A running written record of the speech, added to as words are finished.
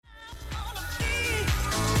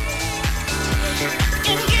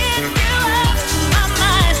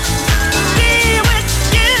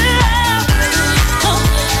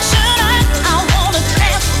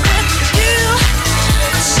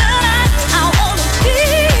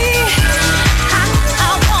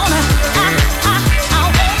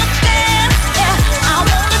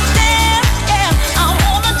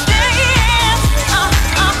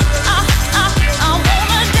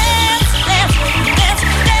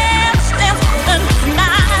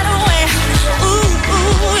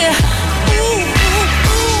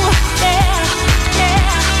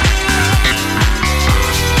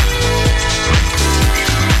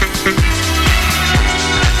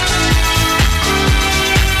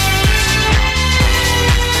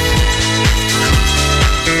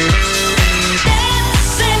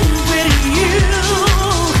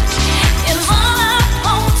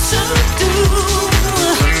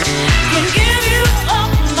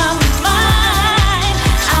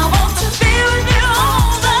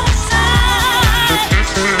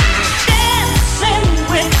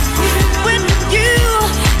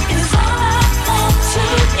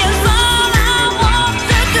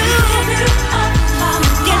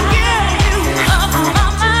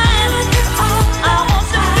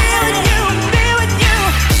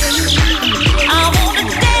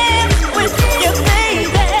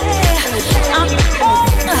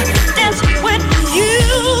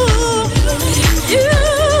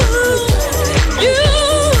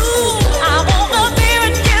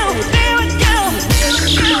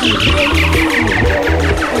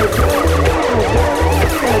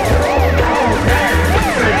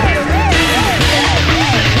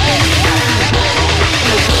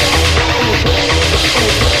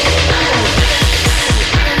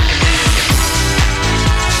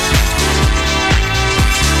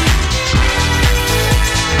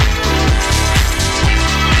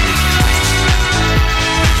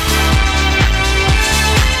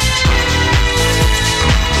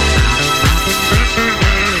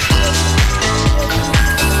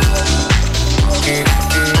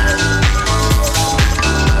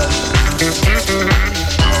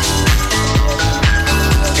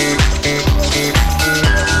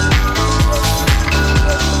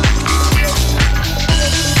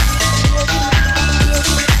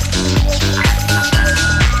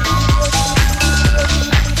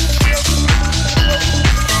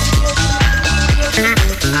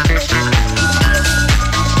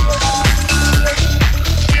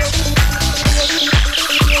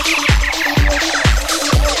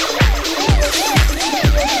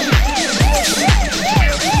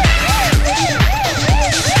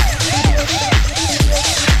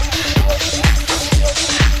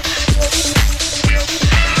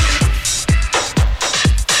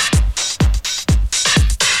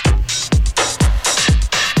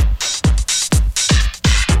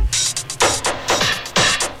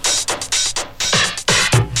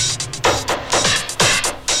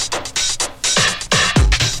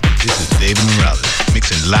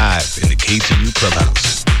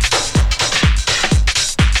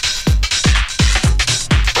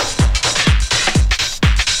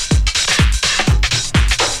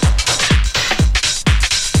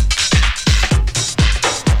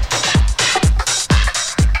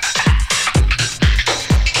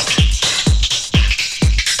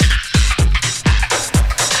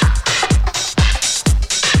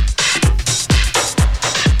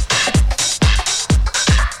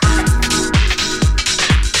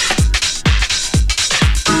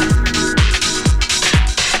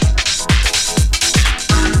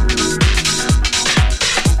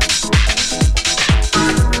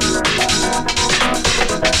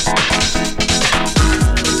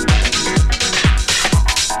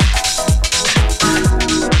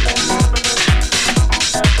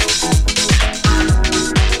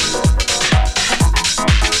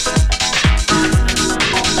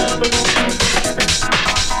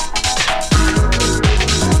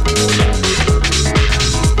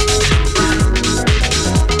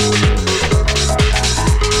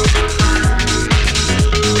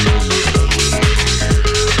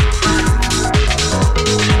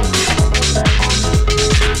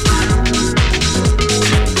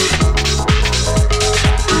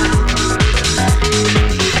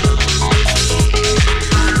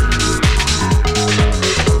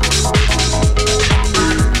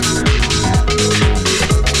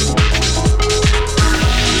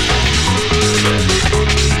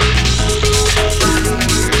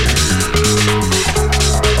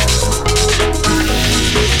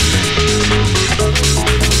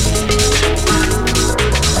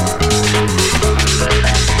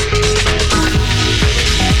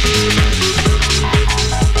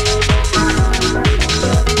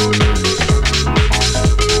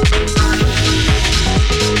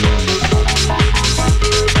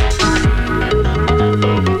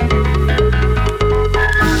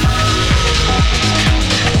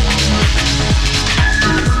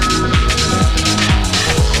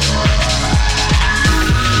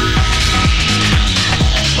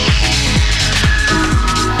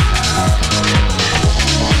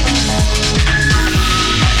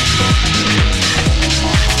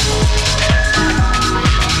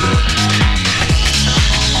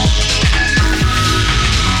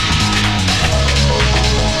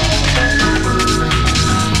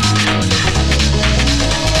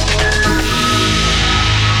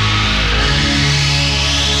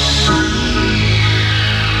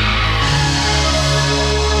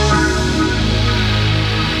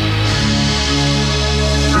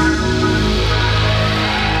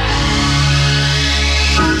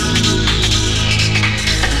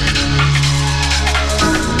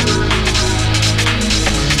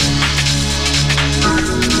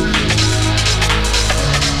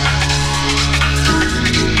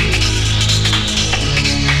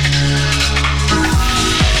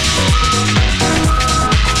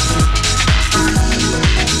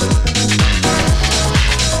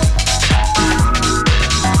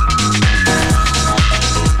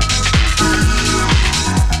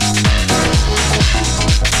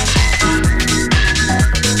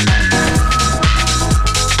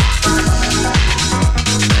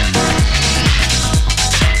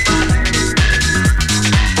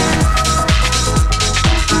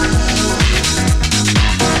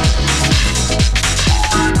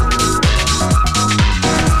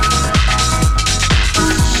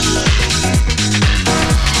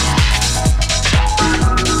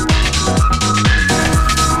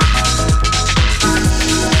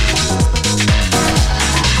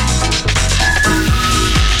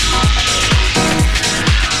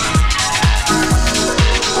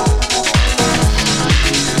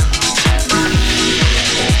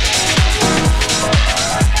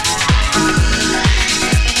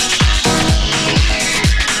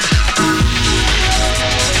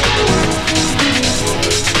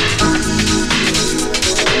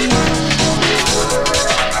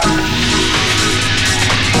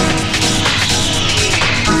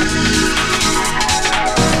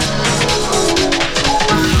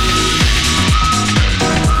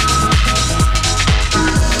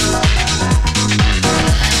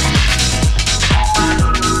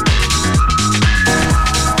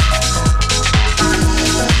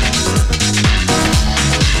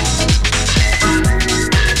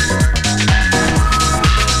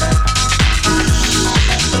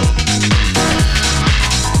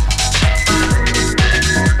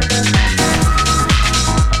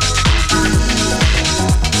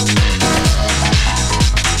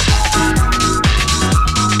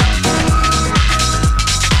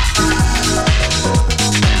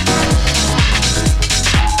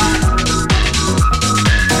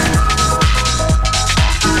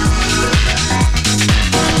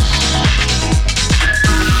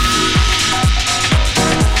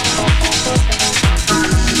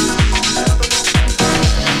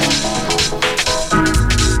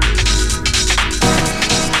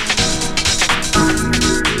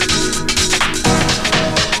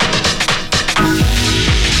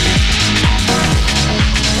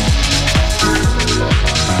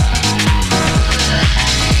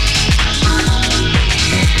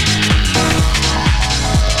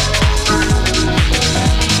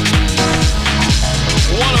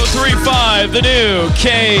103.5, the new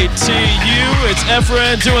KTU. It's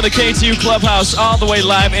Efren doing the KTU Clubhouse all the way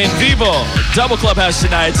live in vivo. Double Clubhouse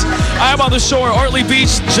tonight. I'm on the shore, Ortley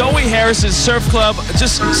Beach, Joey Harris's Surf Club.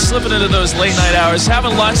 Just slipping into those late night hours,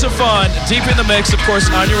 having lots of fun. Deep in the mix, of course,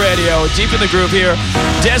 on your radio. Deep in the groove here.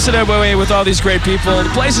 Dancing away with all these great people.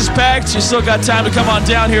 The place is packed. You still got time to come on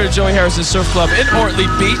down here to Joey Harris's Surf Club in Ortley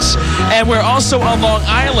Beach. And we're also on Long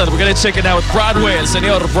Island. We're going to check it out with Broadway and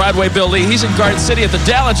Senor Broadway Bill Lee. He's in Garden City at the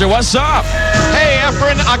Dallinger. What's up? Hey,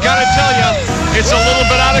 Efren, I gotta tell you, it's a little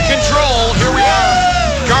bit out of control. Here we are,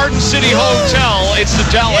 Garden City Hotel. It's the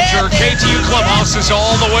Dallinger. KTU Clubhouse is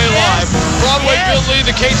all the way live. Broadway Bill Lee,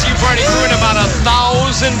 the KTU party crew, and about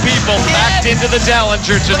 1,000 people packed into the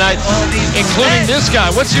Dallinger tonight, including this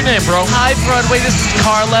guy. What's your name, bro? Hi, Broadway. This is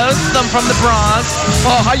Carlos. I'm from the Bronx.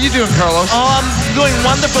 Oh, how you doing, Carlos? Oh, I'm doing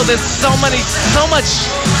wonderful. There's so much.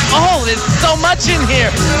 Oh, there's so much in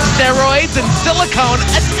here. Steroids and silicone.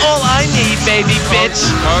 That's all I need, baby,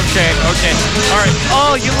 bitch. Okay. All right.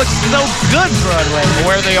 Oh, you look so good, Broadway.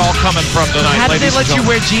 Where are they all coming from tonight, How did they ladies let you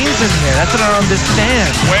wear jeans in here? That's what I don't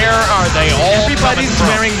understand. Where are they all Everybody's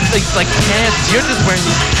coming from? wearing like pants. You're just wearing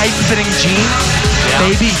these tight-fitting jeans.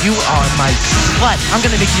 Yeah. Baby, you are my slut. I'm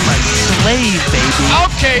going to make you my slave, baby.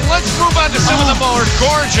 Okay, let's move on to some of the more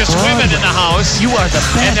gorgeous women in the house. You are the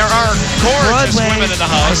best. And there are gorgeous Broadway, women in the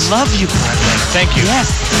house. I love you, Broadway. Thank you.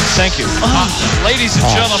 Yes. Thank you. Ladies and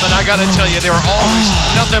gentlemen, I got to tell you, there are always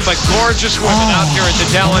nothing but gorgeous women out here at the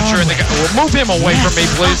Dallinger. Well, move him away from me,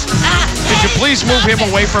 please. Could you please move him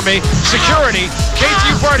away from me? Security,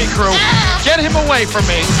 KTU party crew, get him away from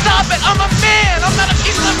me. Stop it. I'm a man. I'm not a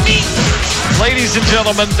piece of meat. Ladies and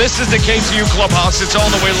gentlemen, this is the KTU Clubhouse. It's all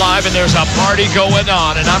the way live, and there's a party going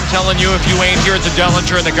on. And I'm telling you, if you ain't here at the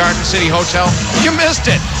Dallinger in the Garden City Hotel, you missed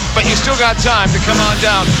it. But you still got time to come on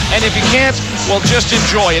down. And if you can't, well, just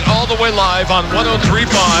enjoy it all the way live on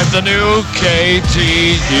 103.5, the new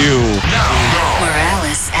KTU.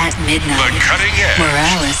 Morales at midnight. The cutting edge.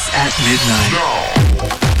 Morales at midnight.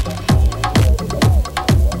 No.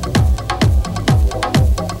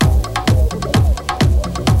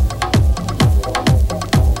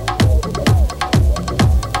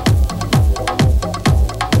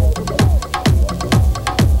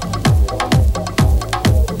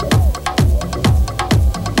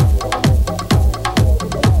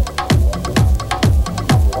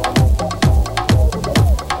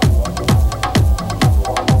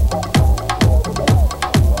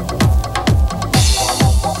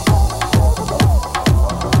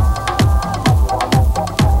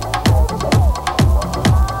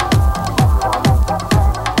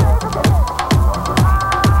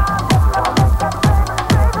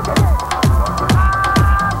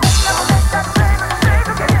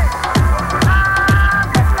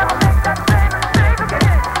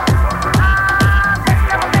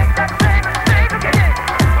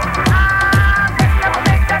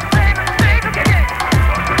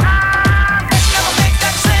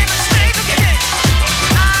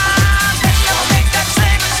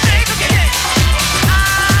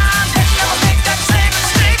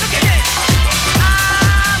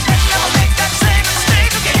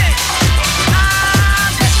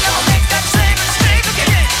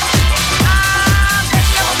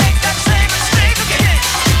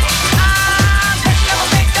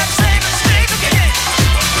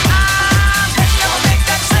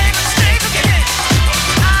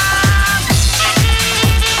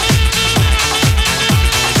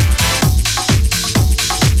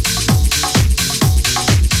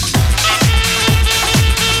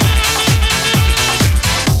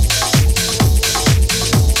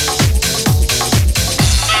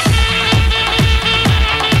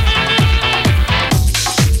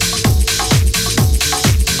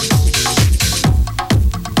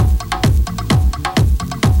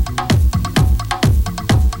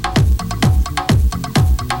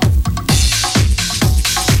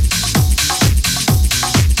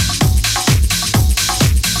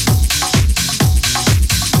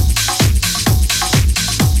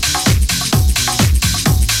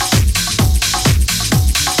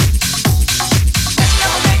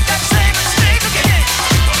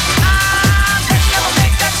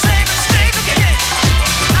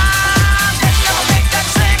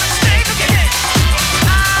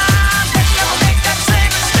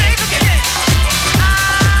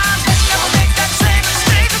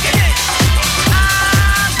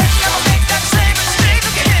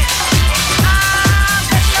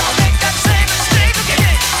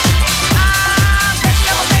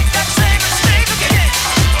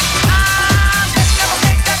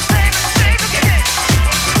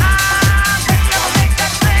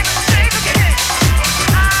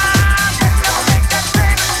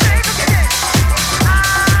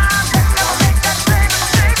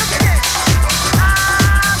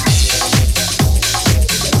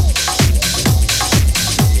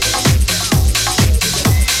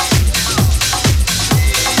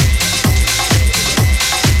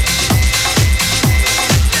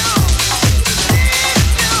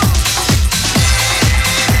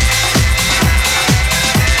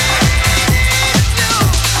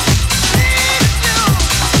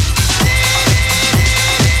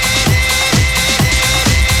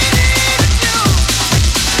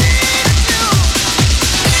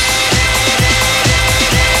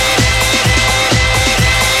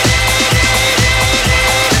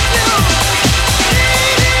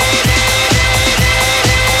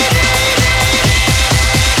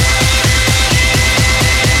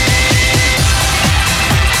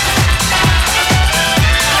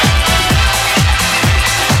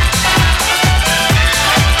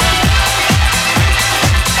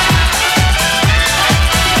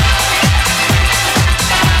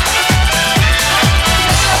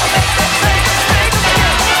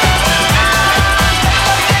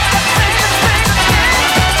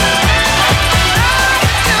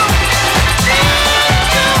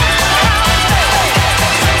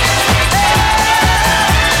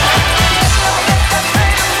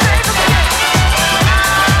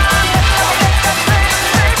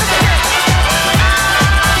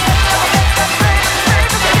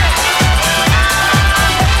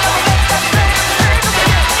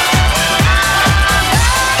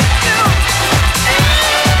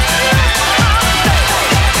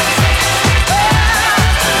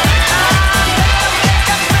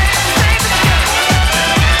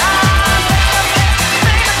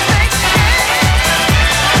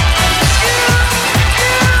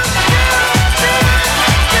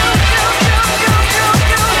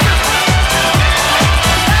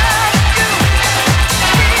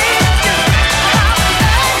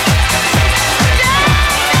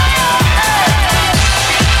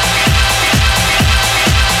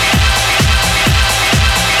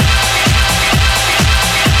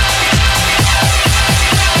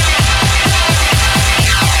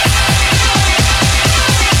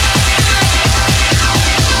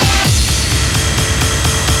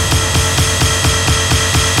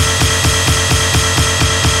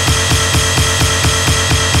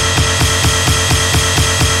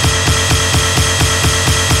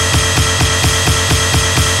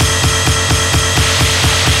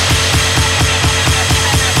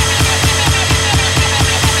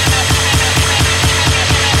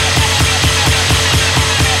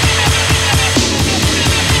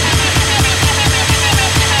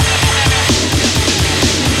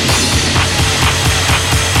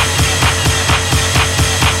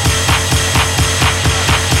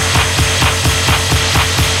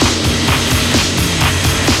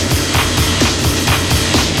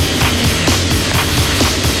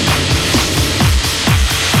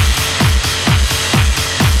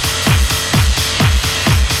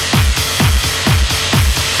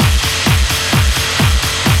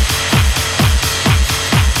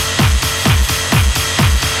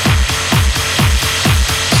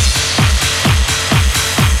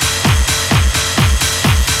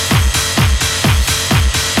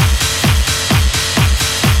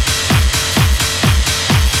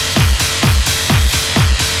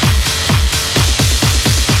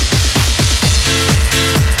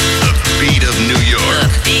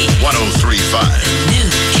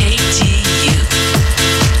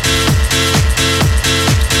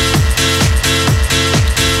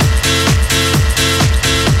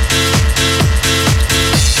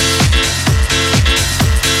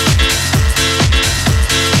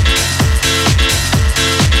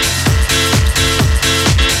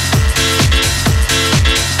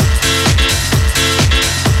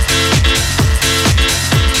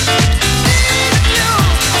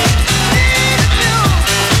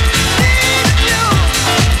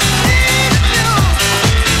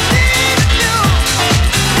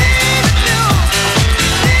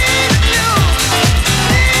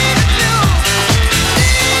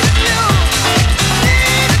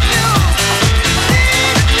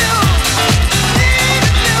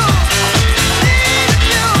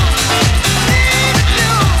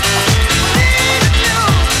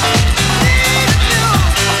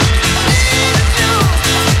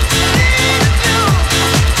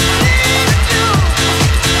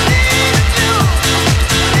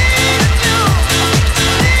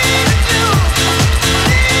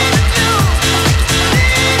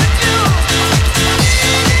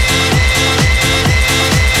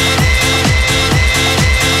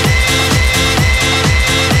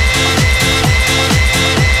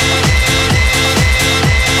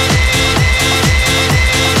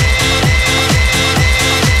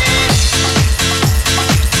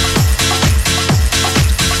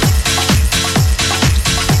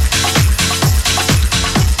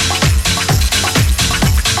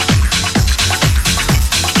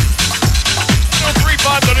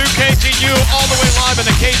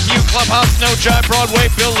 KTU Clubhouse, No Jive Broadway,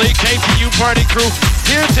 Bill Lee, KTU Party Crew.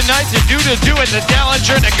 Here tonight to do in the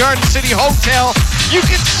Dallinger in the Garden City Hotel. You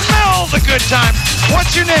can smell the good time.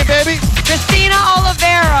 What's your name, baby? Christina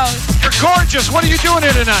Oliveros. You're gorgeous. What are you doing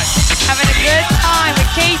here tonight? Having a good time with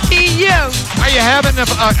KTU. Are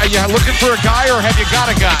you looking for a guy or have you got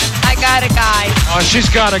a guy? I got a guy. Oh, she's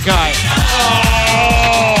got a guy.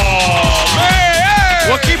 Oh, man.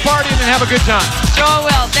 Well, keep partying and have a good time. Sure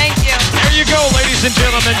will. Thank you. There you go, ladies and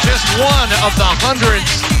gentlemen. Just one of the hundreds,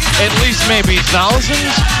 at least maybe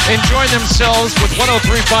thousands, enjoying themselves with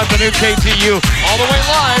 103.5 the new KTU. All the way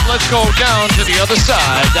live. Let's go down to the other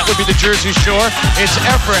side. That would be the Jersey Shore. It's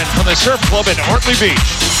Efren from the Surf Club in Ortley Beach.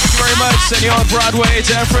 Thank you very much, Senor Broadway.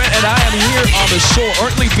 It's Efren, and I am here on the shore,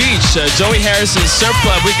 Ortley Beach, Joey Harris's Surf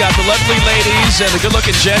Club. We got the lovely ladies and the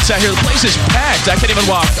good-looking gents out here. The place is packed. I can't even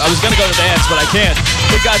walk. I was going to go to the dance, but I can't.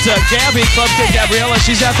 We got Gabby, Club Kid Gabriella.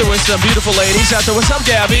 She's out there with some beautiful ladies out there. What's up,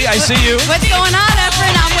 Gabby? I see you. What's going on,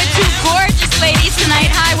 Efren? I'm with two gorgeous ladies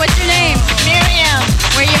tonight. Hi, what's your name? Miriam.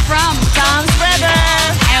 Where you from? Tom's River.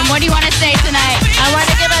 And what do you want to say tonight? I want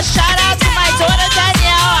to give a shout out to my daughter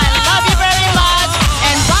Danielle. I love you very much.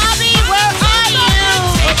 And Bobby, where are you?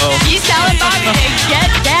 Uh-oh. He's telling Bobby to get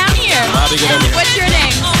down here. Bobby, get over here. What's your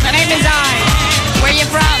name? My name is I. Where you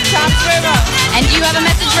from? Tom's River. And do you have a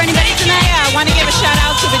message for anybody tonight? I want to give a shout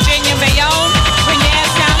out to Virginia Bayonne. Bring your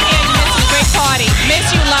ass down here. You miss a great party. Miss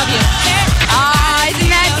you, love you. Isn't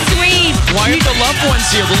that sweet? Why are the loved ones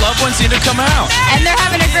here? The loved ones need to come out. And they're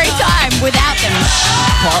having a great time without them.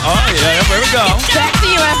 Oh, yeah, there we go. Back to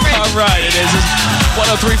you, Efren. All right, it is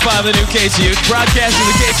 103.5 the new KTU. Broadcasting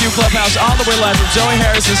the KTU Clubhouse all the way live from Joey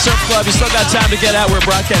Harris's Surf Club. You still got time to get out. We're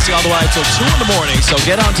broadcasting all the way until 2 in the morning, so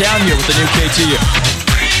get on down here with the new KTU.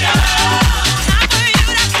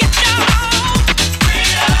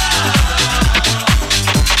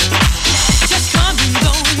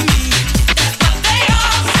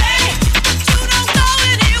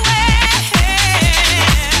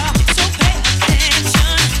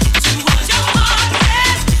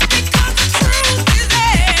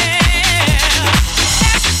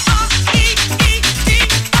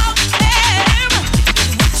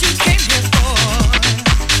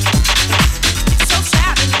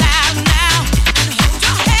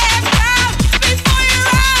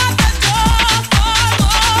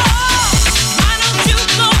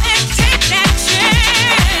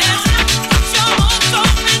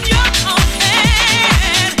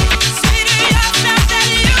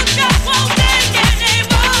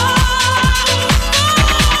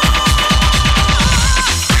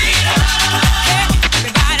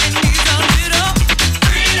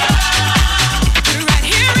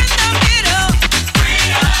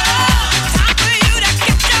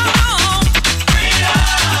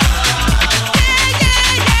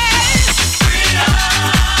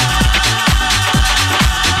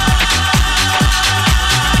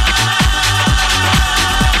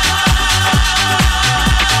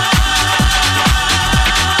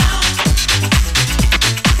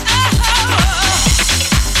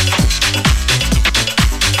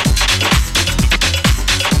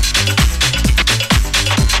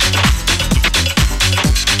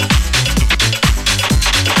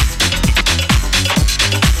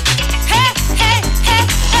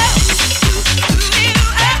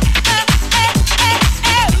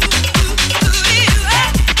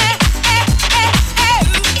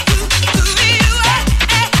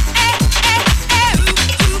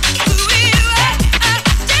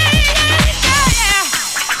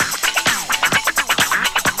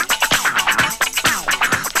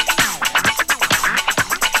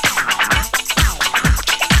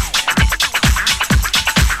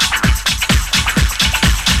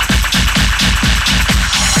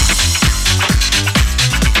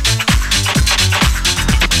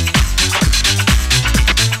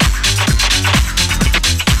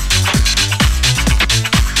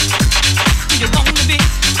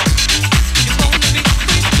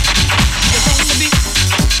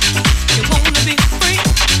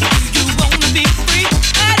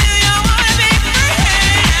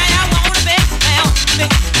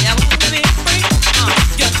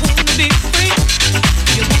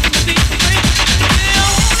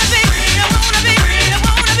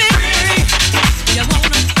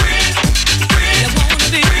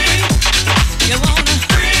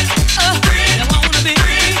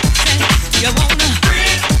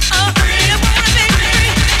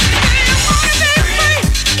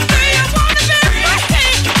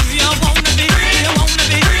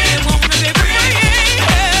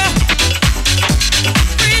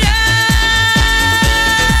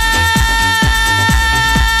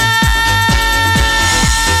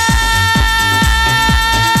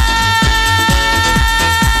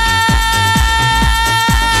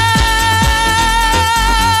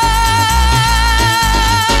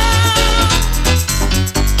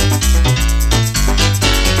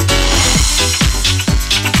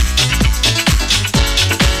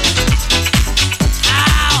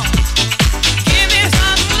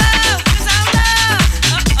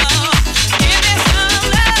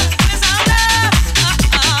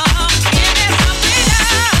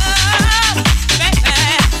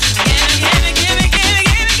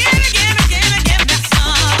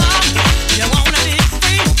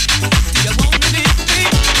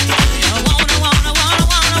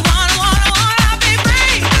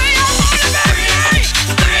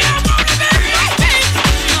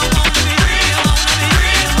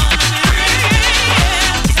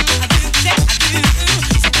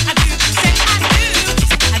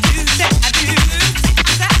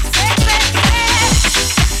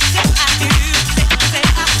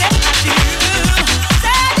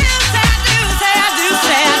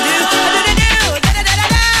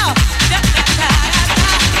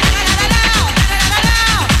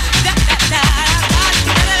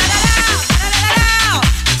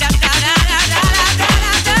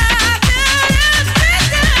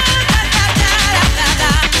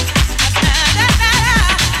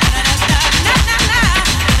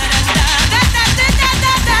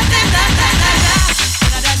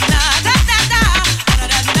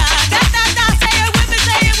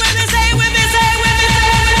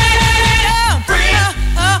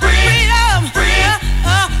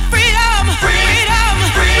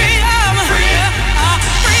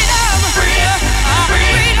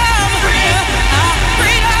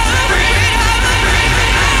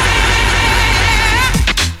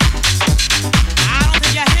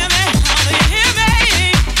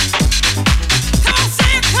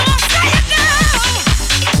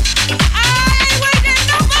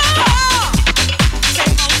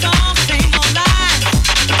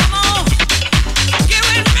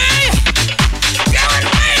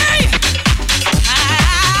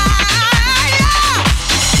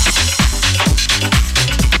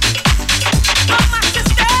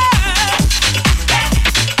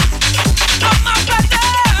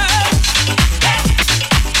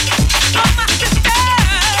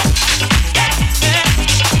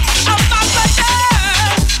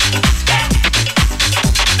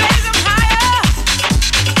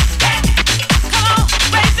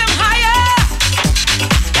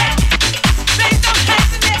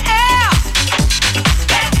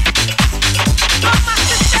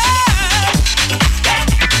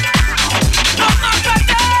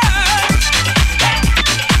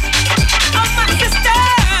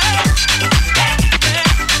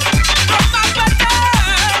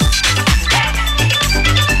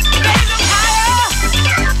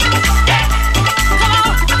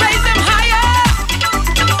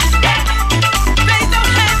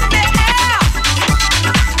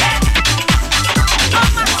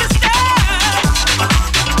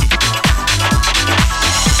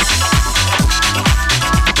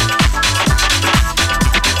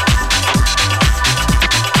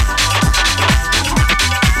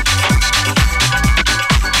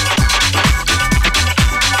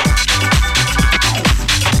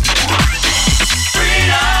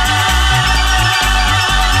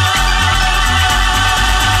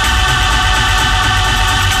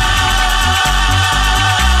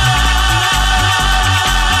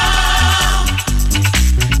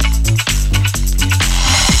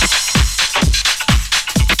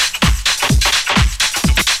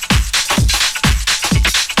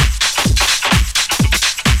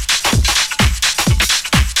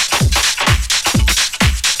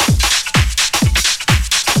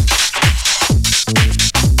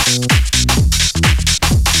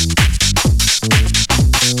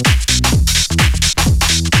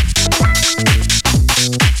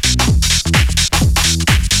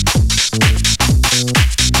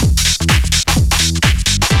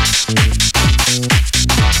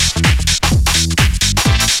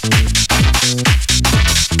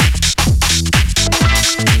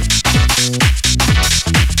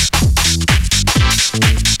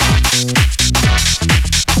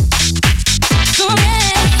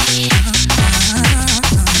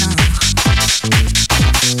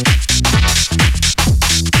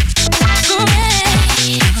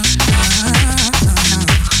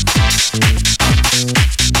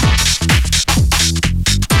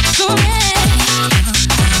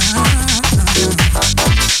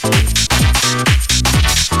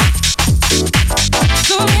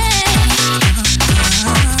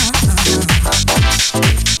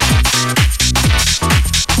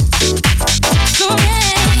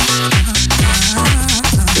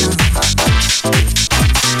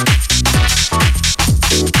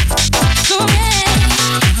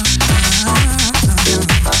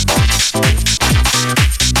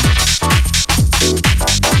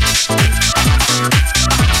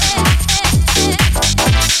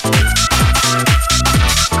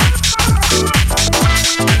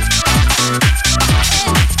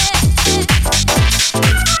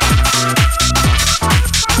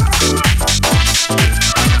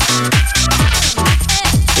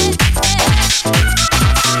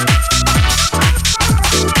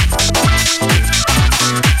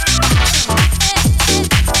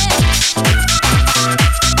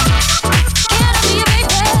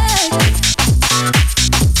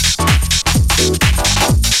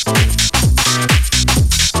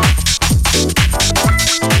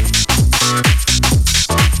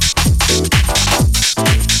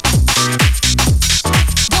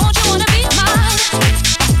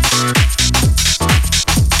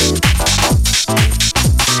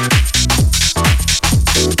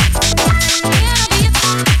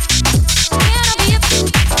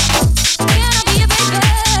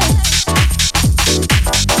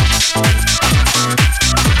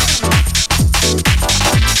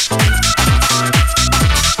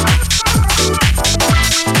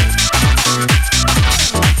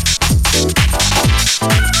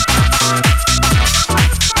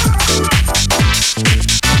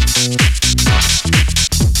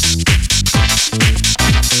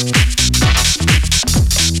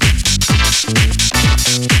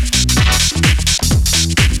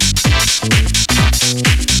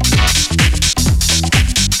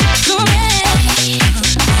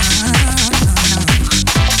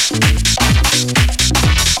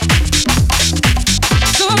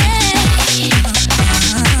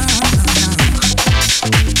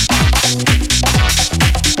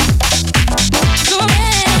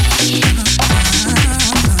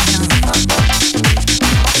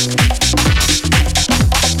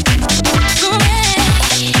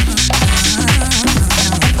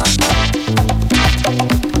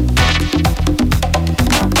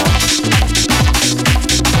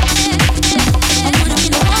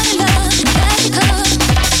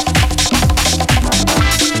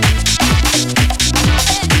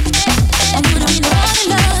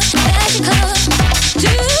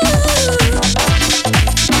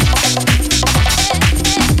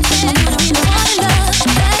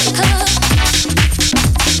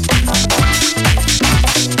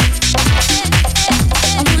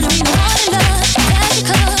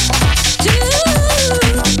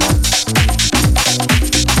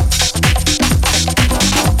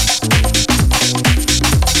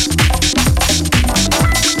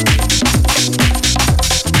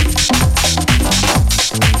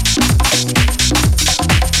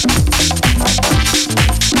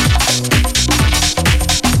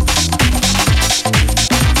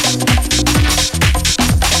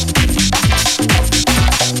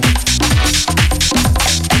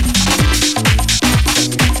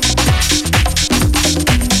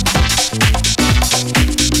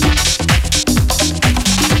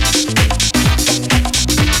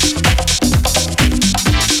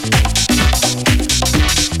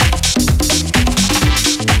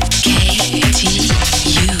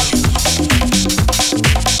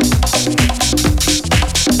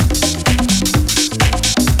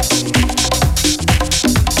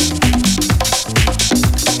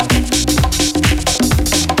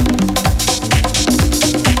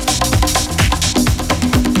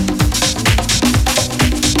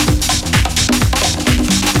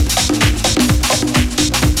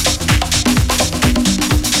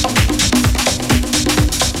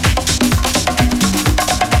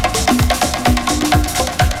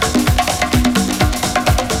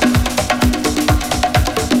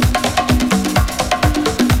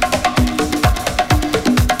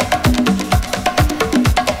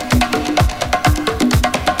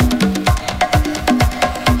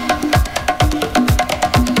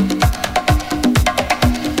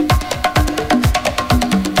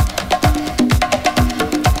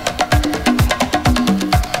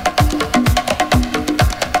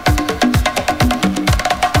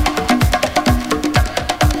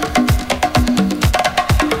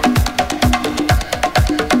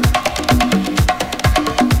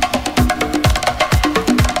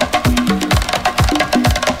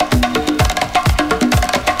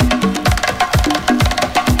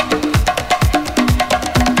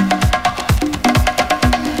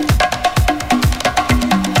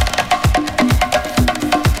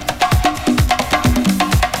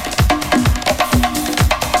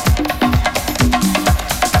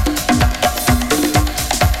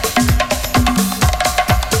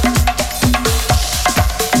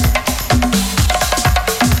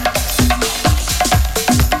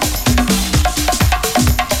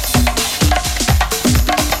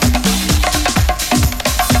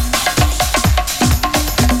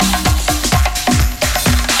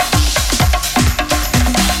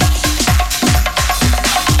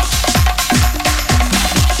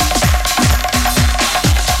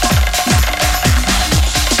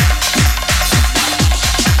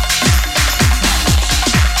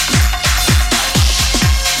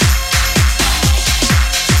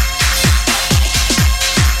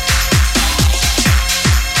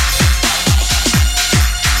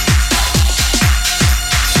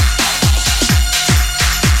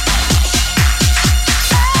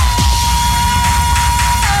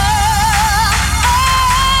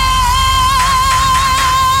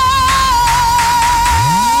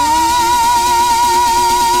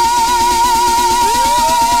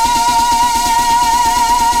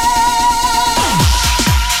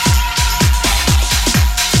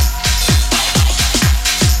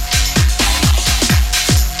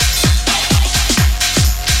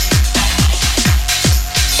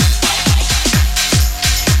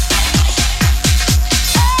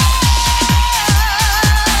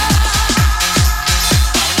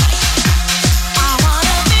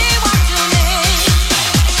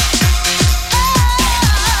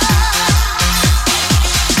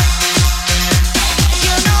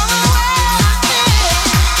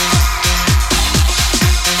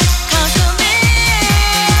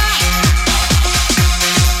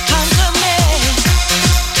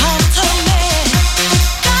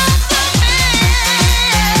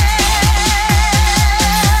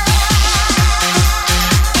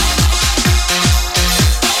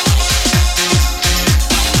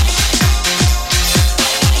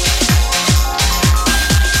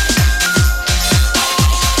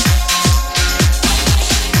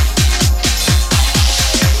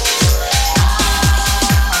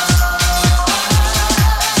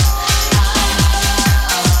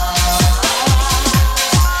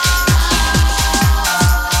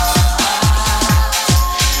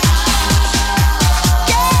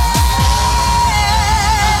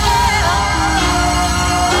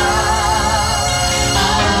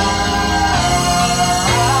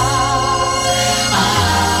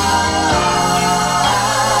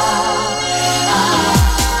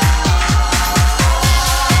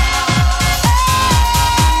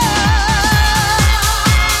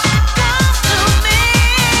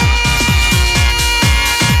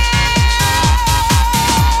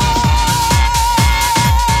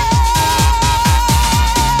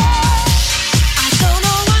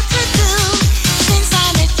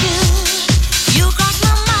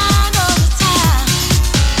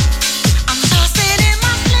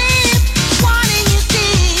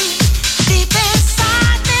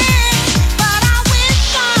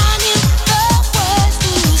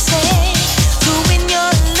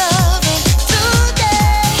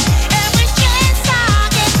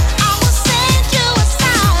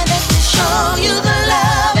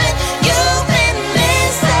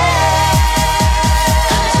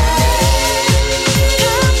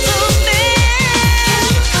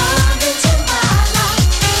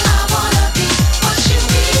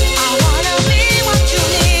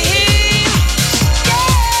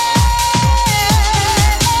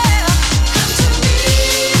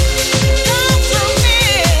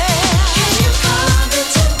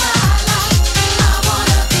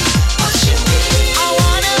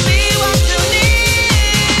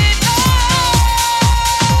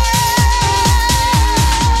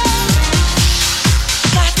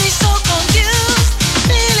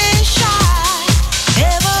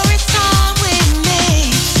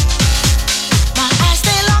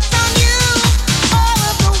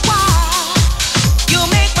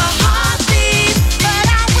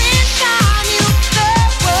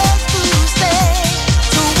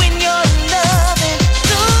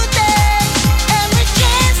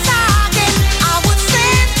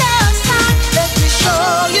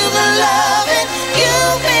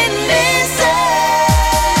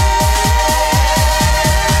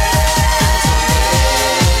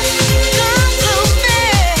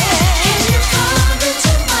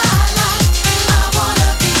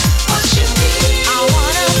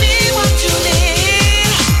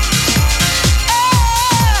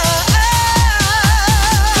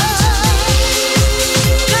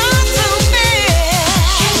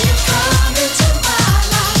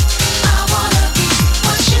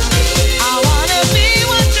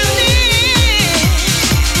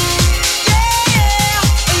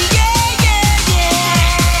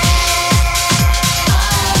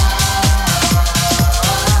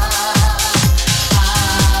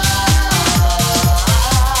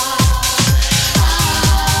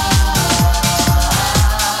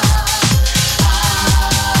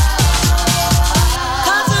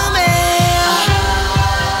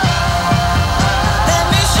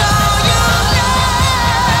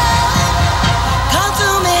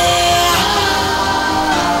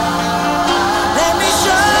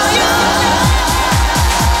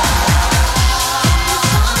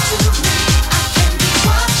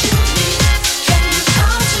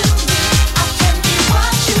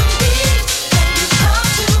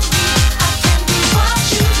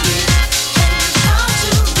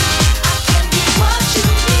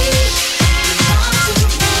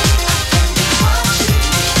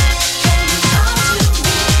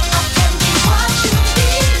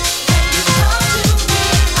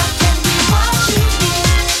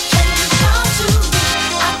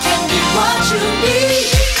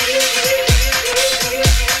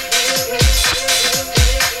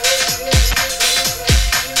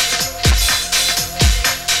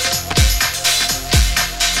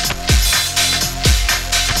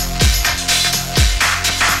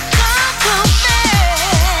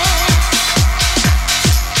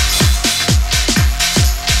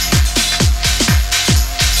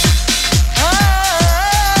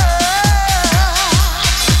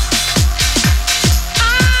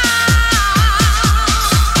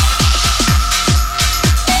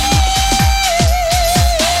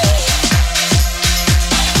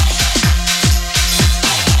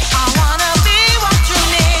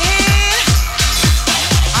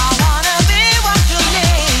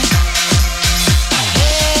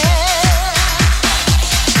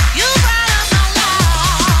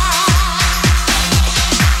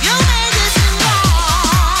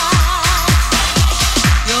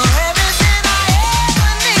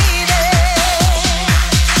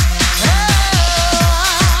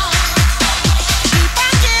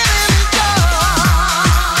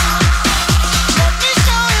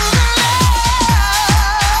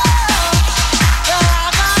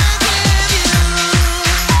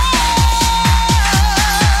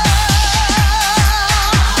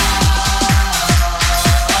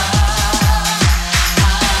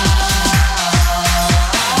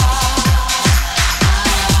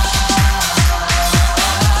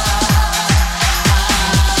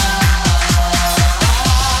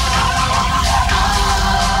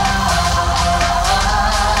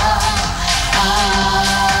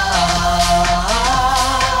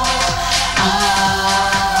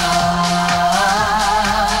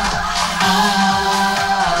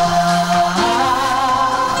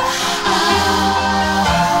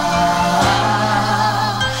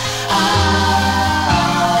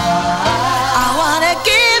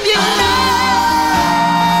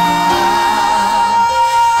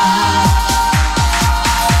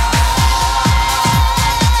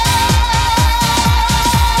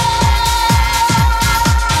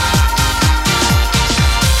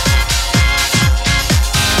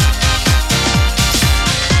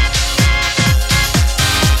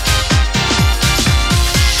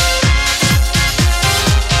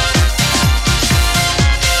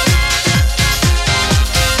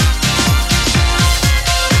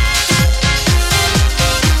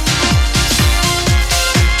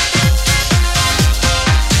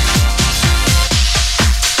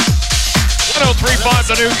 103.5,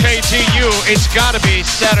 the new KTU. It's got to be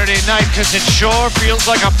Saturday night because it sure feels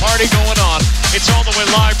like a party going on. It's all the way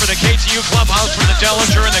live for the KTU Clubhouse from the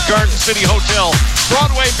Dellinger and the Garden City Hotel.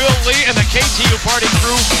 Broadway Bill Lee and the KTU party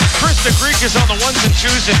crew. Chris the Greek is on the ones and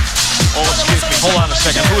twos. And, oh, excuse me. Hold on a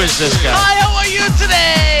second. Who is this guy? Hi, how are you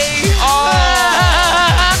today? Oh.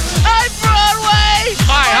 Hi, Broadway.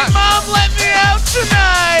 Hi. My mom let me out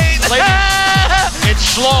tonight. It's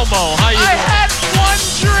slow-mo. How you I doing? had one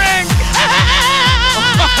drink.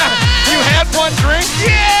 You had one drink?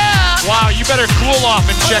 Yeah. Wow, you better cool off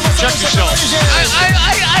and check yourself.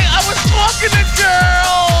 I was talking to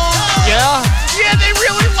girls. Yeah? Yeah, they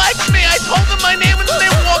really liked me. I told them my name and they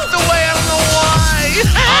walked away. I don't know why.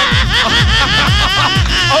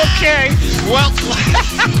 Okay, well,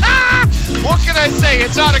 what can I say?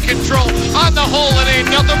 It's out of control. On the whole, it ain't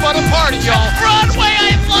nothing but a party, y'all. Broadway,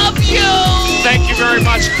 I love you. Thank you very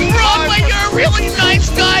much. Broadway, you're a really nice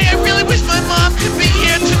guy. I really wish my mom could be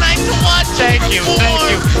here tonight to watch Thank you, thank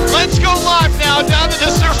you. Let's go live now down to the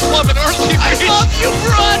Surf Club in Early I Beach. love you,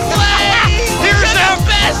 Broadway. Here's You're the Em.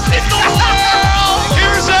 best in the world.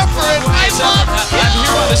 Here's Everett. I love you. I'm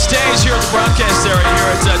here on the stage here at the broadcast area here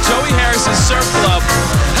at Joey Harris's Surf Club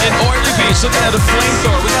in Oily Beach, looking at a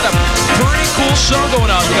flamethrower. We got a pretty cool show going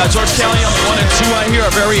on. We got George Kelly on the 1 and 2 right here,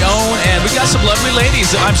 our very own, and we got some lovely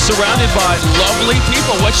ladies. I'm surrounded by lovely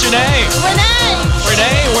people. What's your name? Renee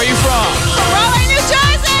Renee, where are you from? from Raleigh, New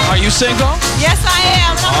Jersey. Are you single? Yes, I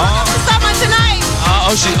am. And I'm looking for someone tonight.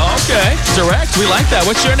 Okay. Direct. We like that.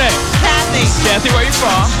 What's your name? Kathy. Kathy, where are you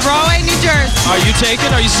from? Raleigh, New Jersey. Are you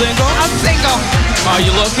taken? Are you single? I'm single. Are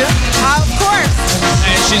you looking? Of course.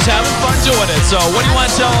 And she's having fun doing it. So what do you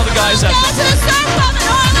want to tell all the guys out Down to the surf club in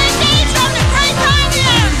Orleans Beach. Having a great time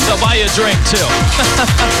here. They'll buy you a drink, too.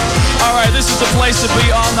 All right, this is the place to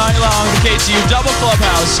be all night long. The KTU Double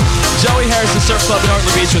Clubhouse. Joey Harris, the Surf Club in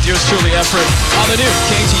Orleans Beach with yours truly, Everett, on the new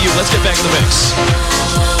KTU. Let's get back in the mix.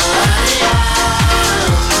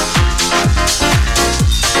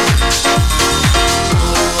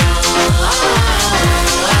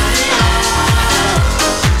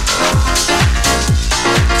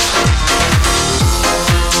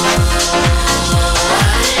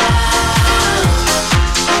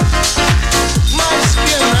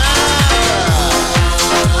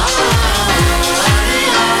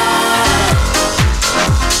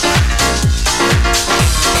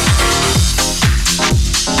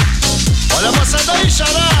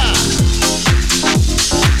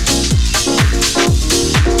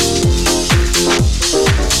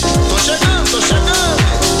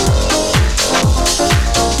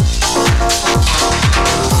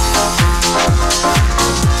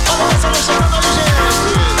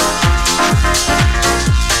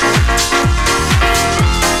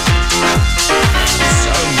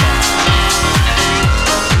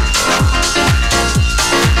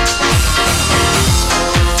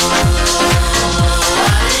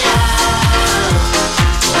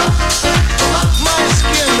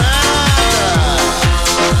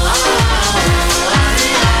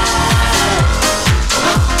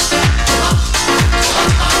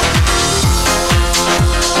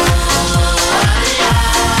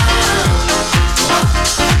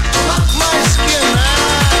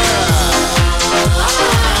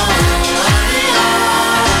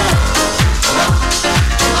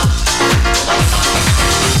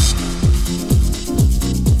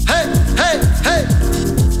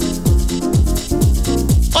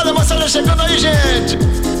 chegando aí, gente.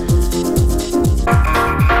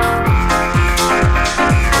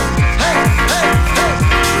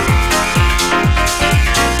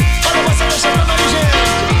 Olha você chegando aí,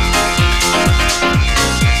 gente.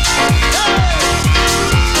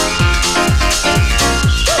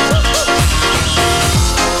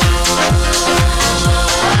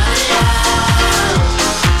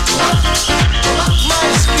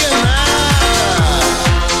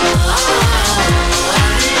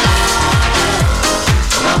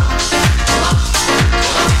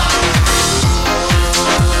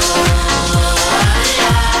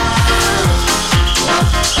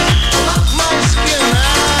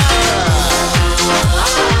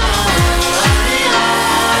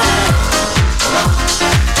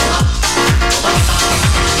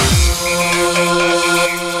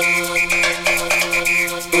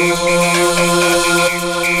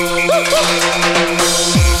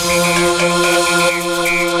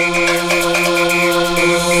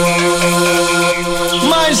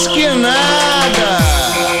 Mais que nada.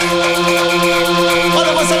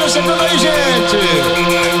 Olha você chegando aí, gente.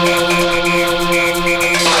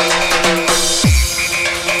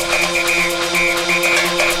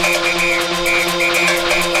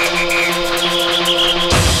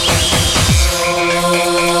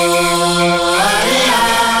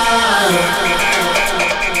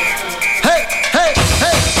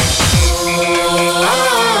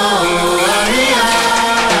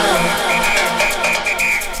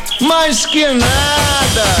 mais que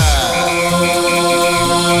nada.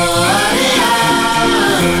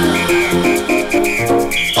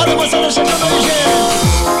 Olha a moçada chegando aí, gente.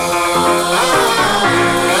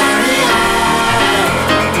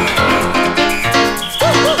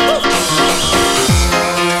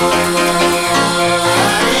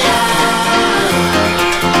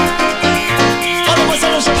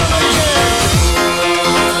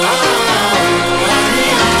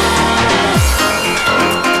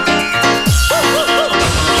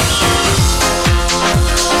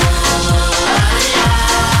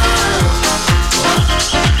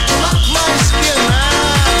 Mais que nada.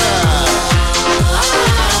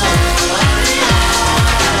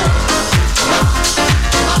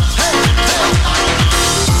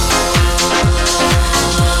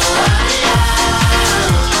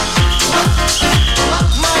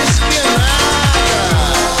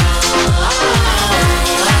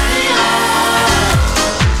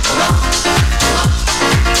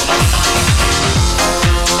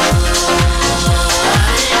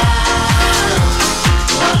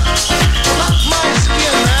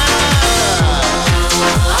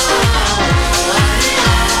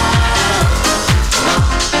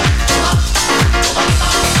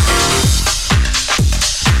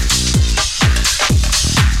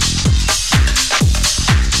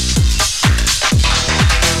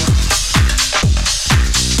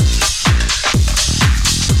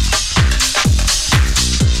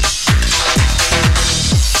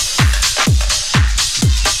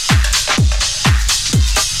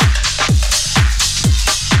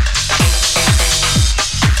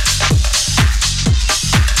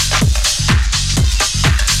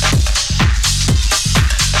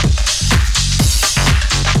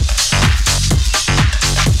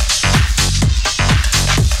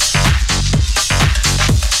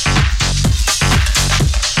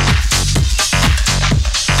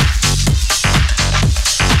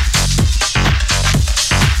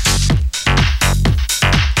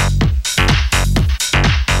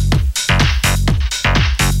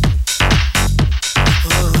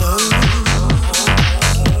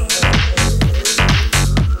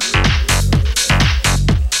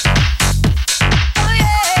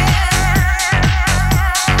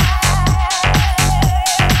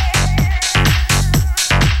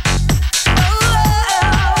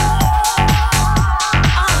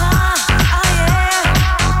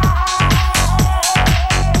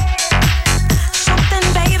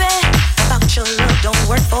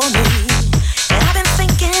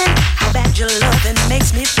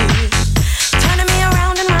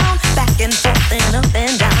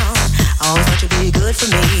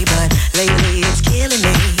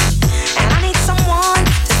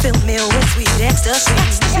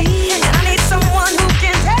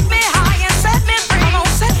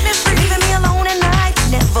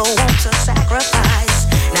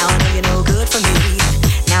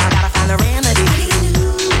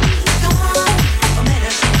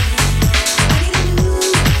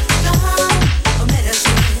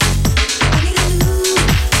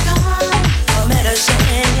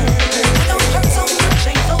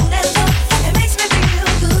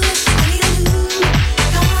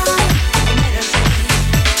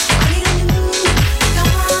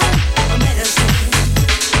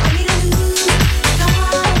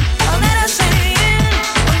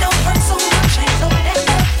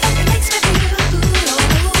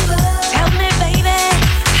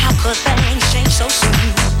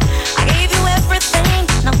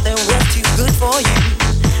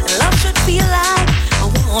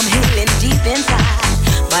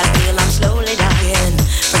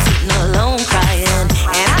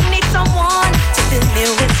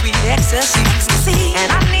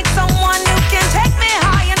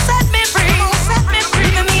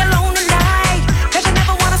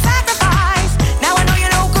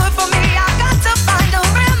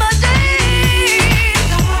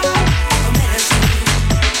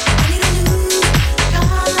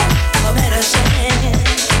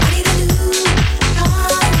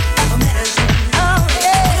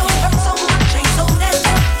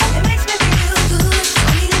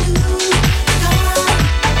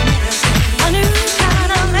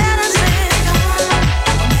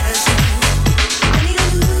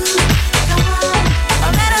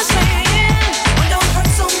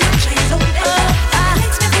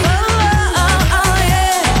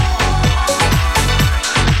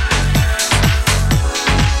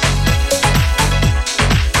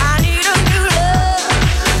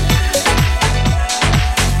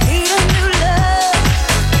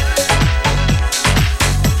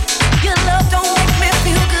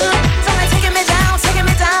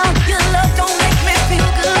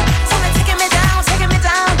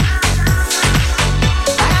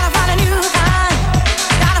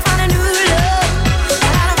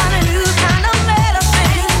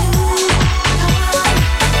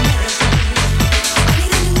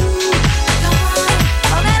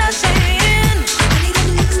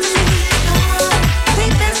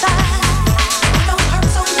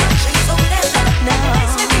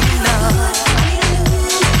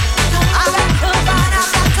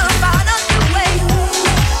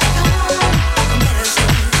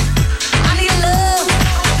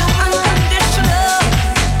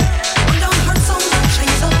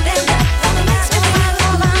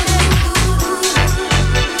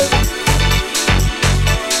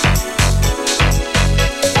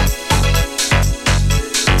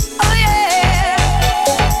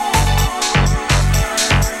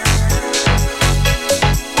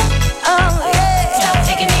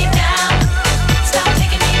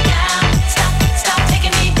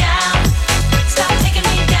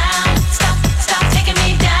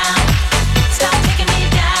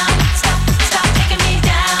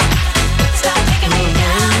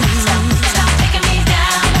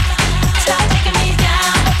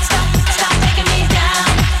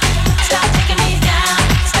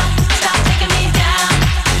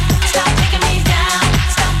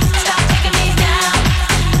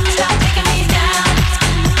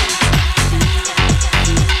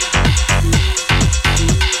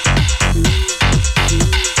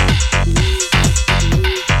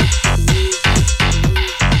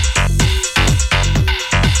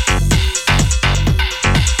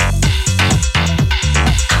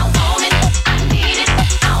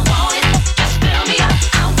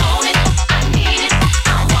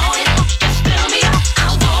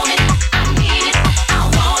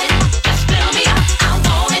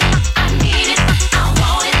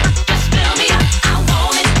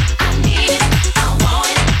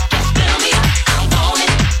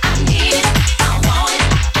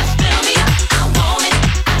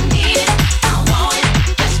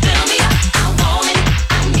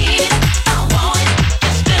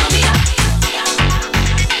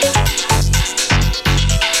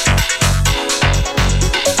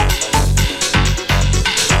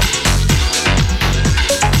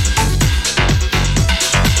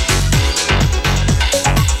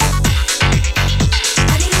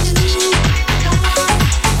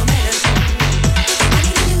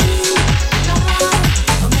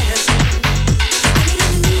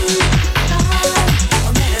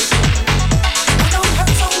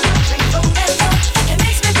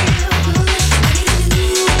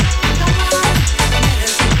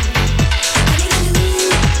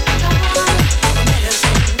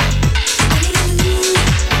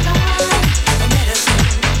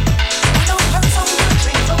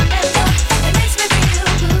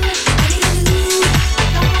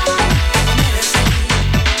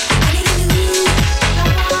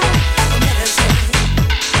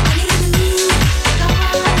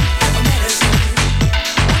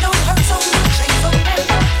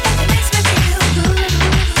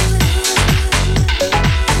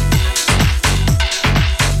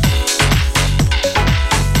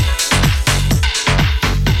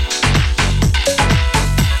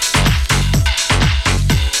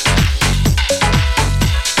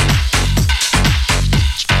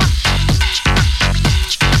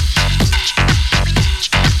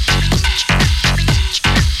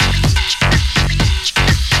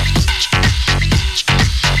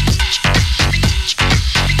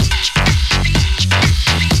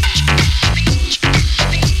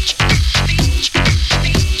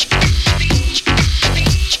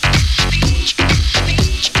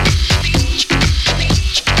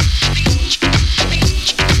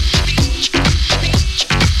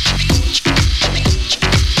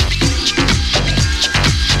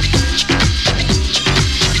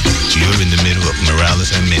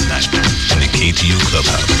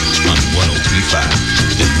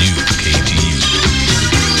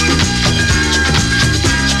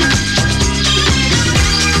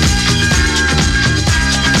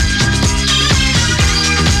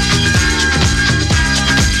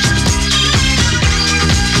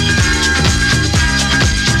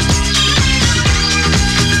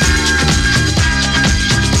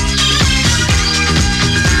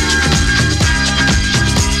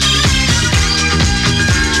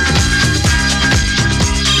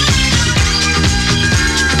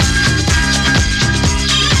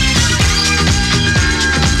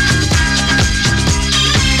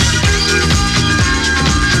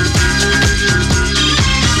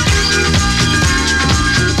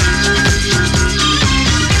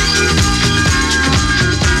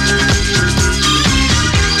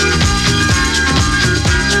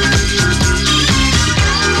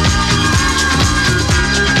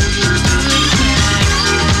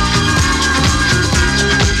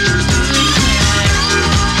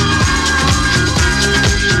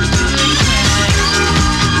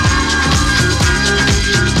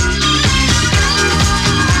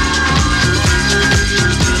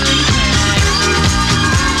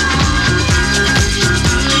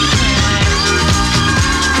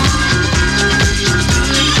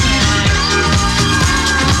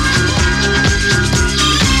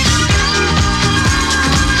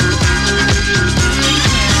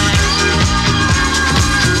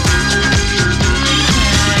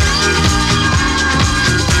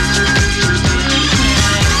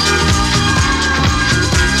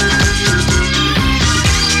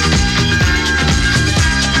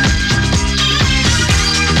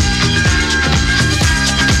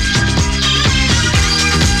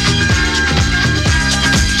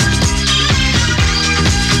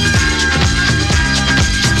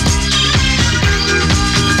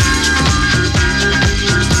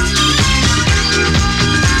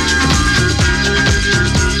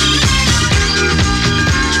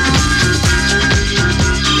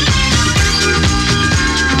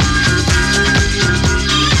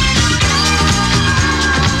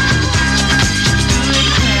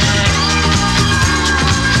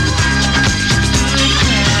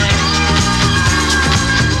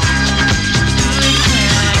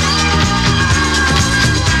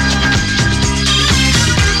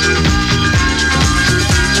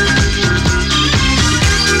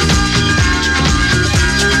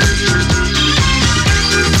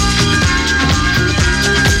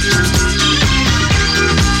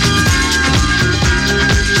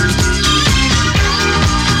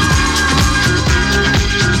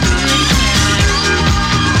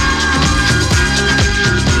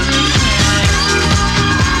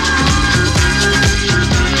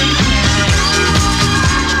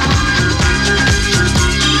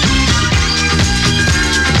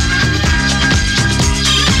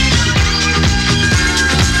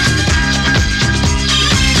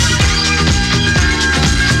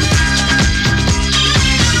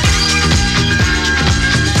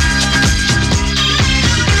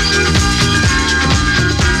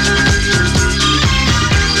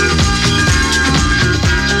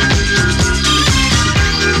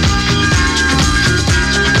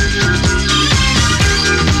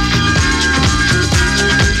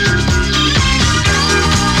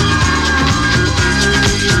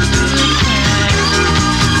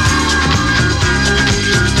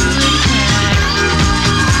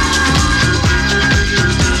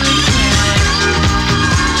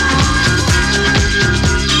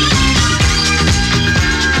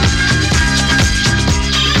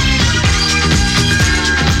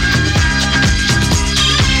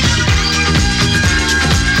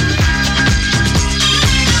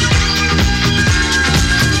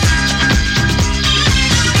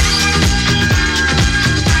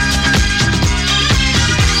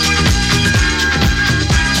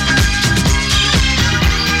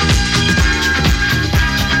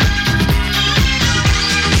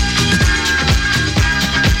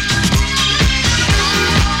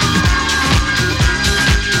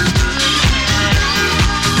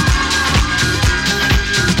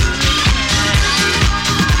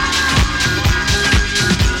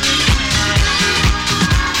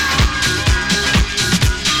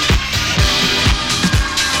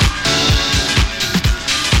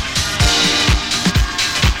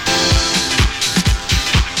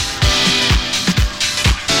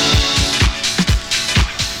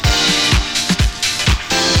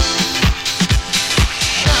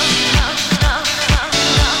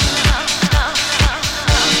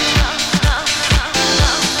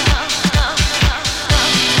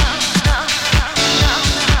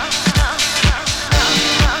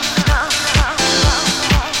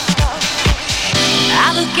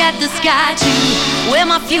 sky to where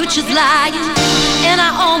my future's lying, and I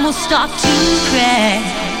almost start to crash.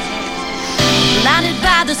 Blinded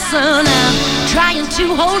by the sun, I'm trying to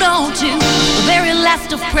hold on to the very last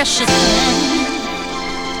of precious time.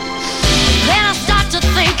 Then I start to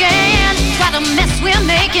thinking, what a mess we're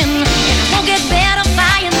making. It won't get better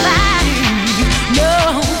by and by.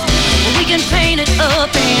 No, we can paint it up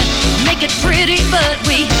and make it pretty, but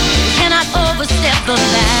we cannot overstep the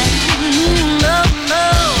line. No, no,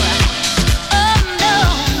 oh no,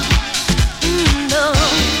 no.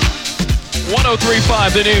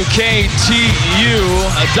 103.5, the new KTU,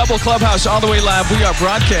 a double clubhouse all the way live. We are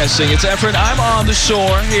broadcasting. It's Efren. I'm on the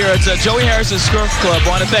shore here at Joey Harris's Surf Club. I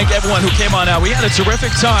want to thank everyone who came on out. We had a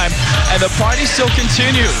terrific time, and the party still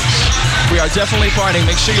continues. We are definitely partying.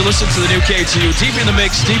 Make sure you listen to the new KTU. Deep in the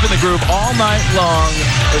mix, deep in the groove, all night long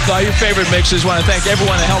with all your favorite mixes. Want to thank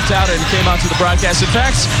everyone that helped out and came out to the broadcast. In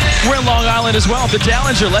fact, we're in Long Island as well. The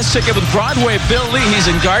Dallinger. Let's check it with Broadway Bill Lee. He's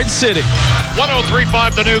in Garden City.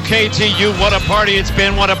 103.5, the new KTU. What a party it's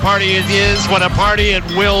been. What a party it is. What a party it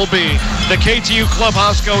will be. The KTU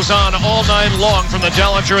Clubhouse goes on all night long from the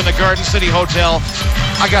Dallinger in the Garden City Hotel.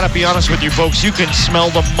 I gotta be honest with you folks, you can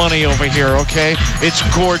smell the money over here, okay? It's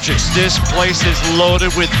gorgeous. This place is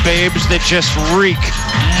loaded with babes that just reek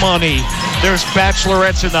money. There's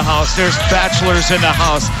bachelorettes in the house. There's bachelors in the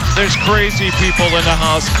house. There's crazy people in the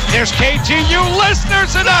house. There's KTU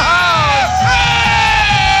listeners in the house.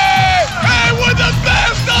 Hey! Hey, we're the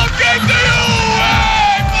best on KTU!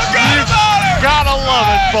 Hey, forget about it! Gotta love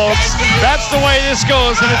it, folks. That's the way this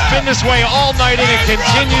goes, and it's been this way all night, and it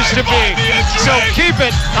continues to be. So keep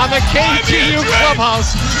it on the KTU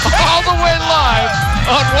Clubhouse all the way live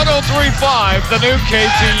on 103.5, the new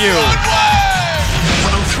KTU.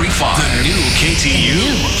 103.5, the new KTU.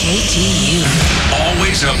 KTU.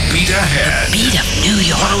 Always a beat ahead. Beat of New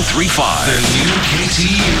York. 103.5, the new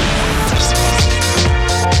KTU.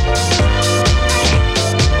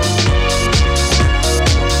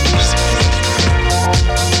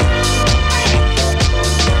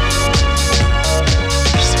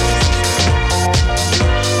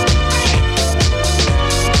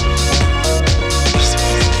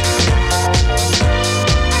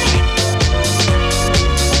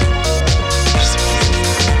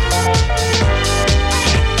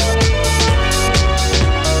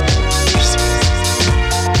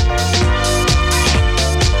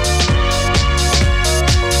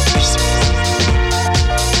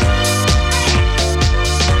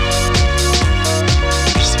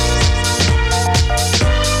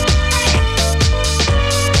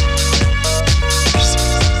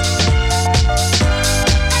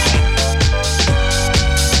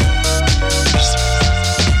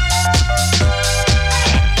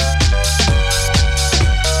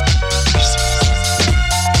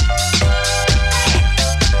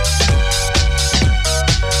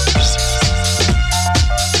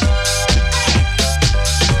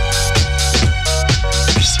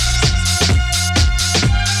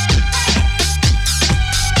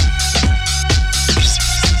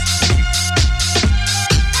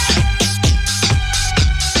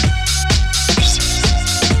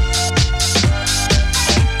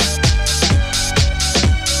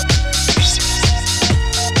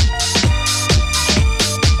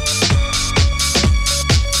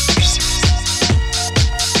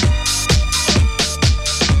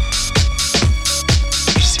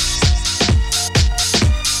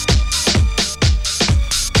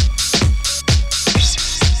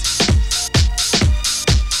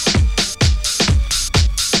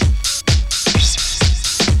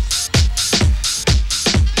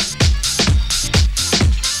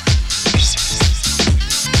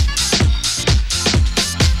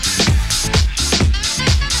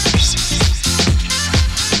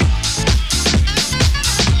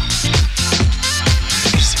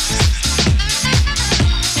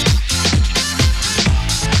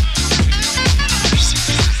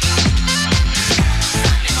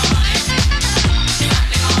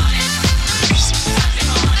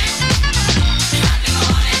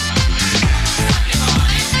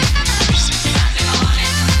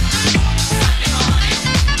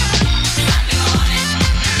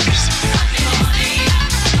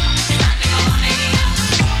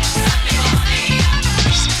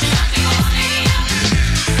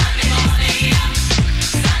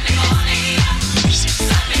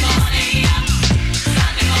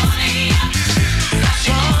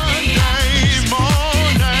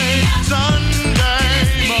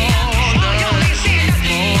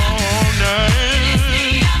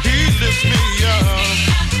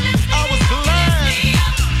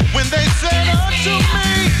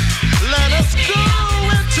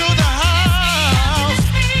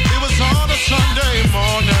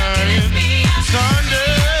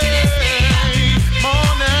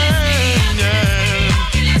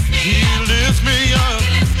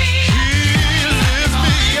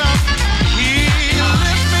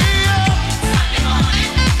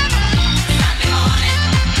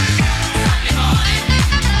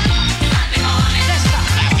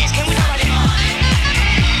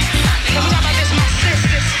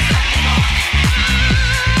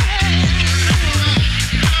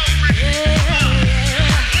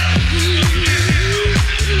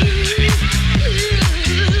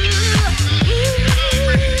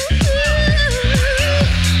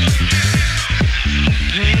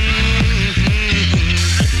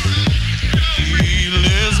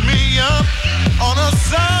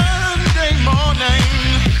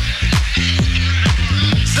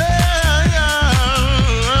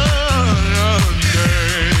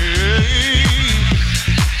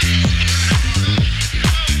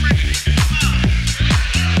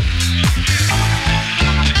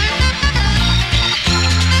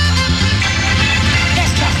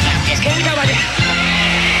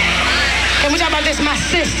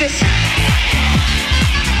 consistent.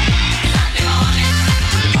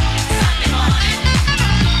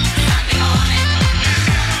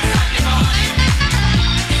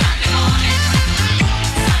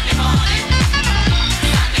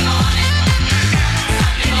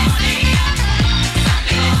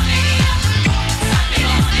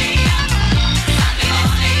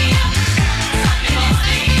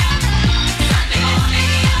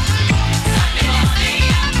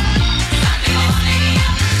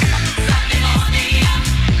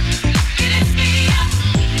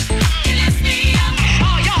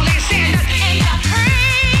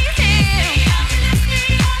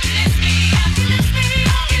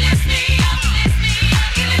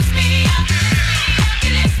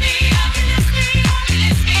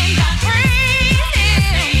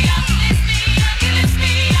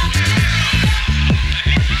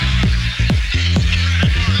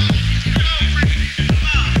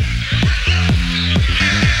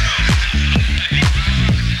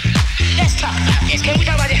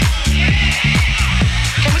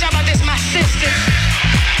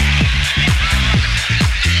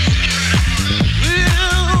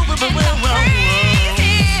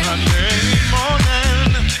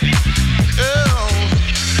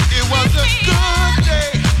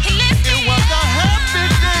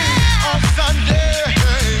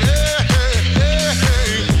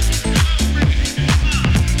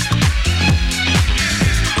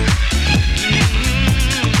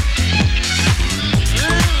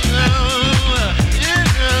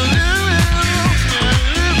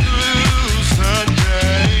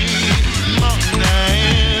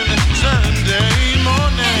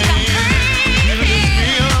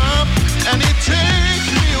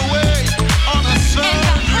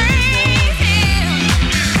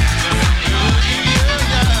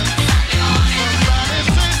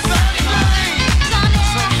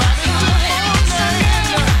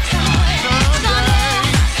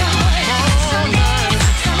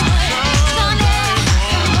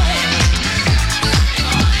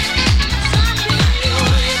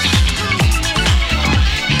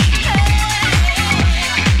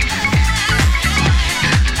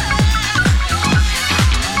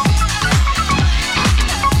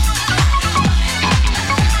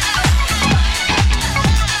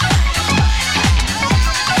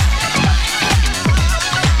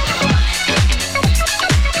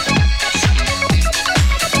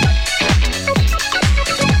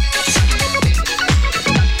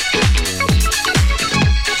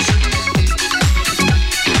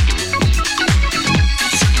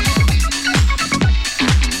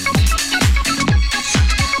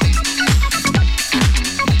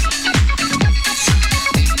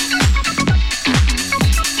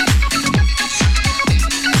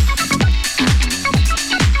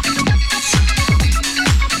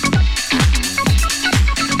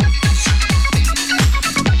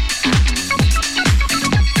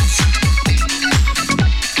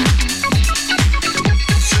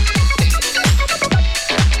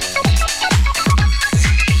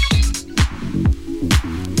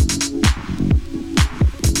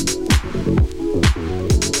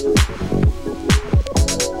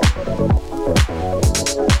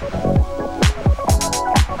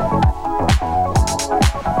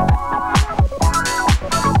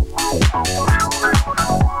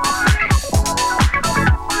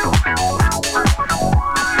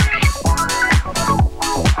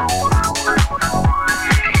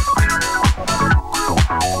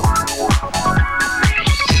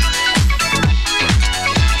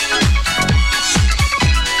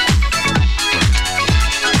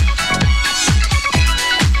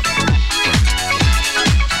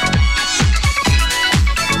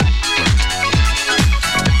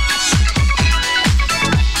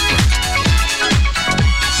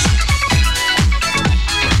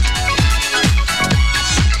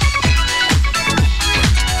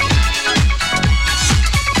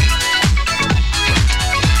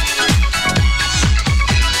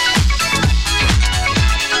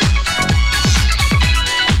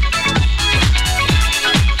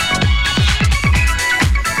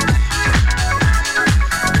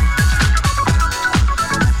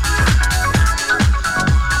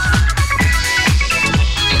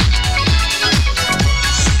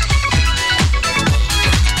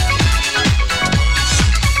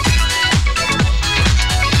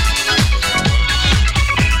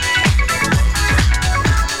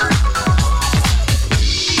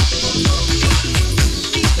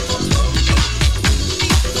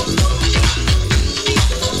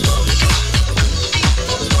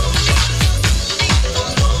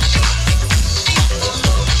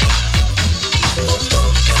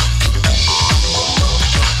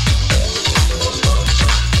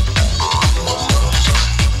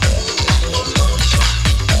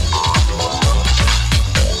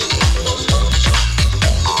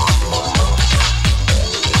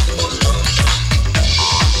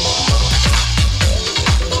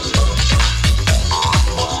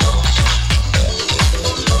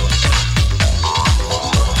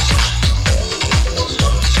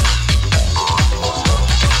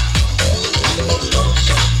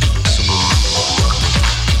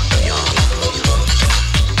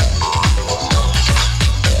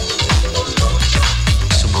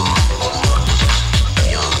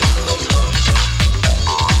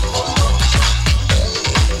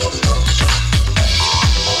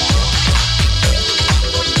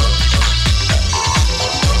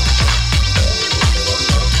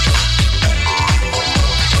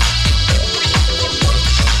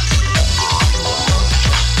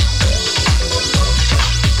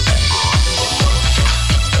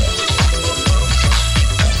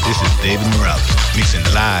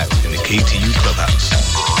 live in the KTU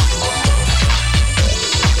Clubhouse.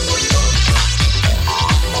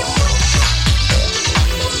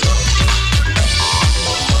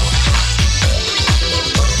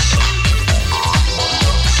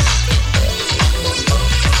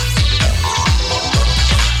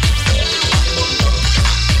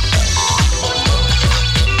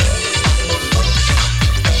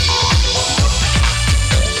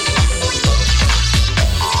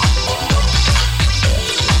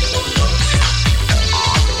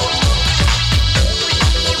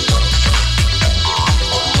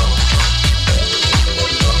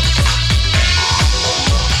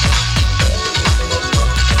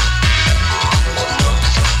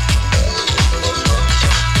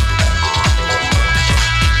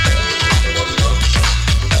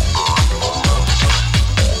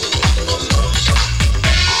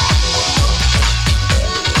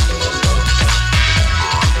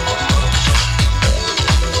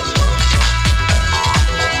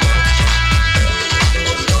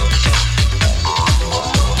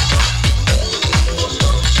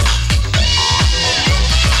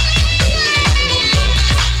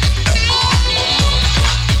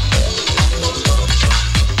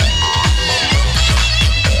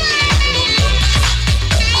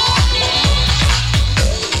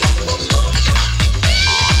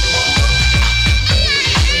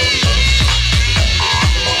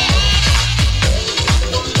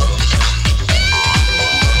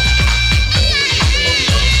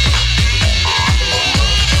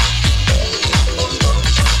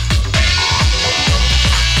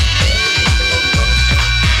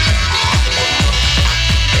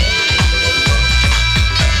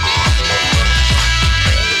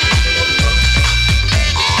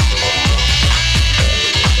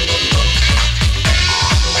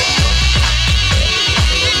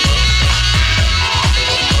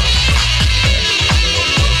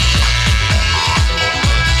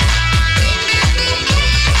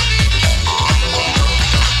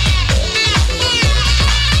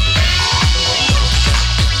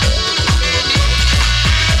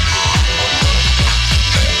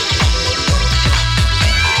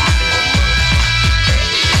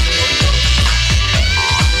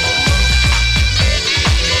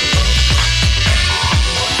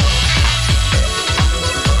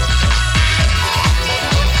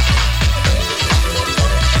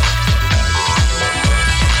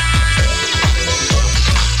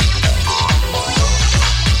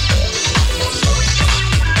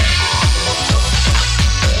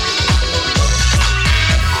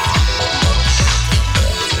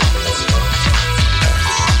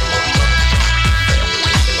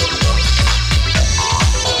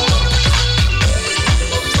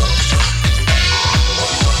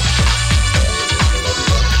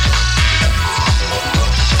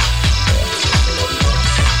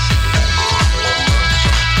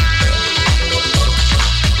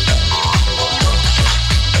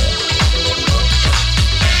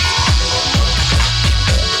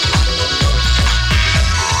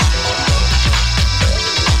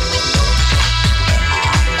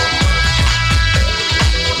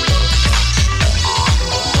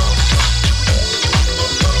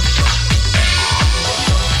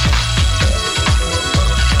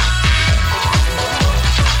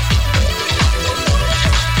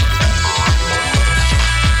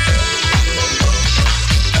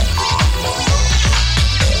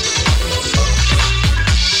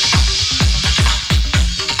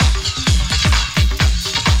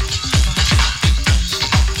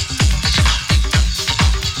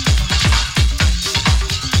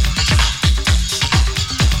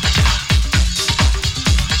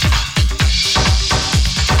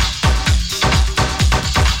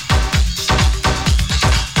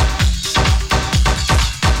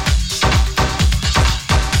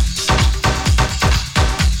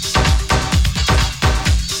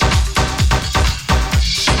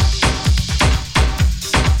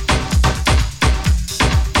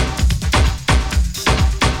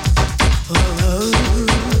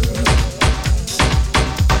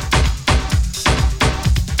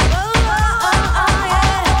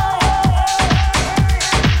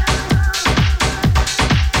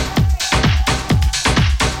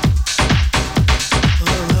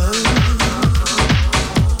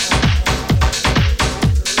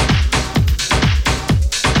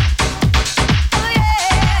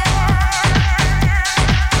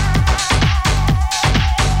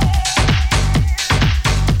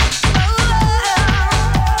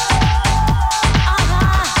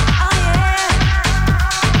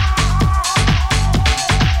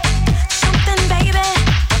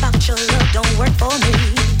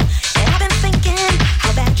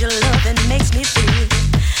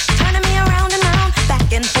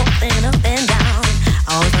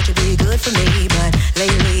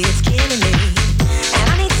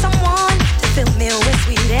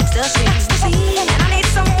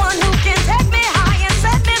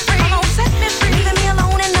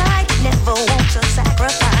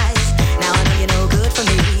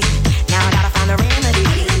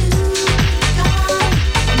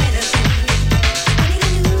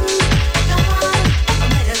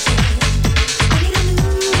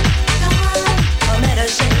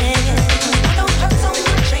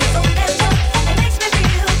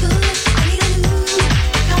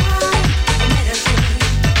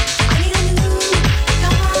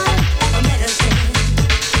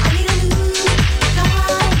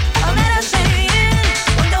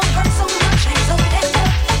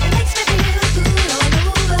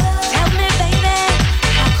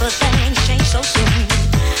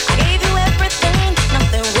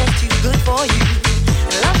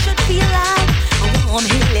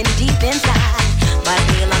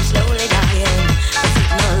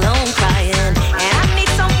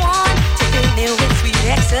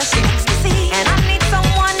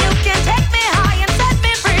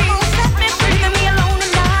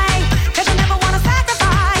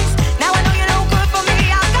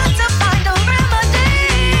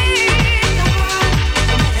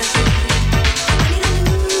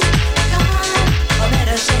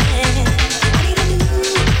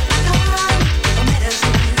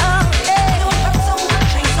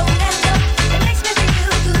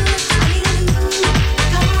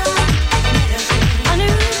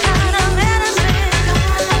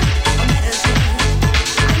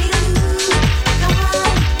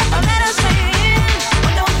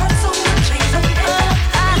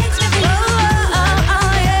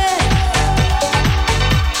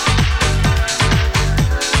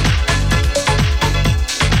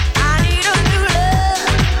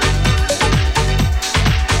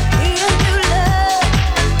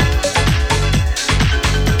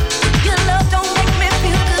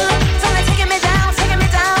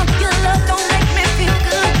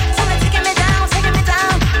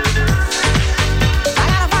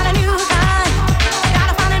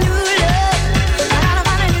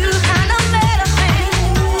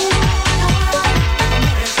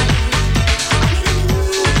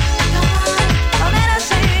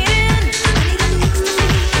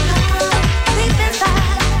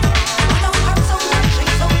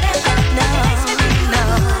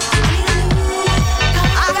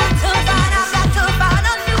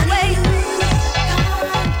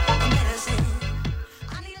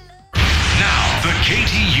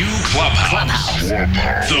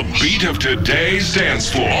 Today's dance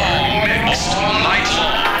floor.